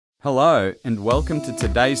Hello, and welcome to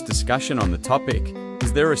today's discussion on the topic,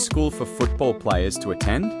 is there a school for football players to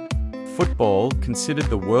attend? Football, considered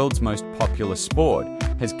the world's most popular sport,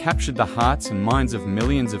 has captured the hearts and minds of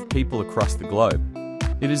millions of people across the globe.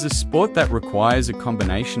 It is a sport that requires a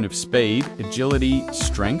combination of speed, agility,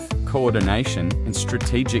 strength, coordination, and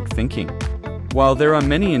strategic thinking. While there are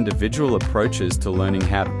many individual approaches to learning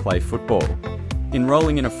how to play football,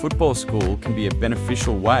 enrolling in a football school can be a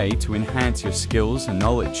beneficial way to enhance your skills and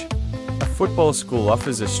knowledge. A football school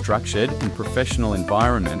offers a structured and professional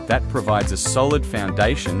environment that provides a solid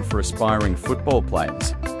foundation for aspiring football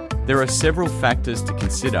players. There are several factors to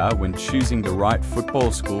consider when choosing the right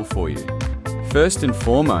football school for you. First and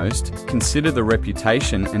foremost, consider the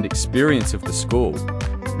reputation and experience of the school.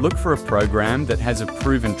 Look for a program that has a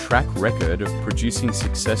proven track record of producing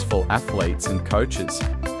successful athletes and coaches.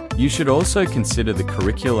 You should also consider the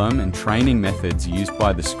curriculum and training methods used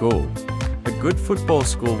by the school. A good football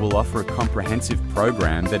school will offer a comprehensive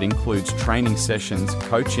program that includes training sessions,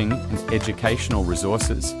 coaching, and educational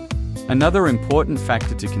resources. Another important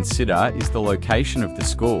factor to consider is the location of the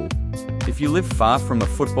school. If you live far from a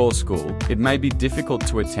football school, it may be difficult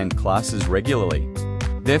to attend classes regularly.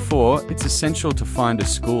 Therefore, it's essential to find a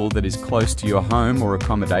school that is close to your home or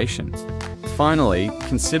accommodation. Finally,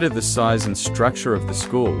 consider the size and structure of the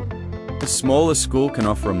school. A smaller school can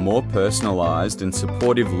offer a more personalized and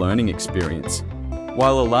supportive learning experience,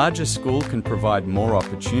 while a larger school can provide more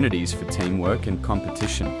opportunities for teamwork and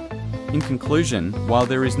competition. In conclusion, while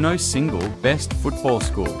there is no single best football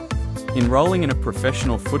school, enrolling in a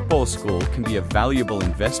professional football school can be a valuable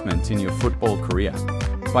investment in your football career.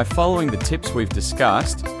 By following the tips we've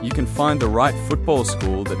discussed, you can find the right football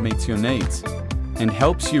school that meets your needs and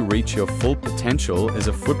helps you reach your full potential as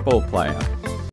a football player.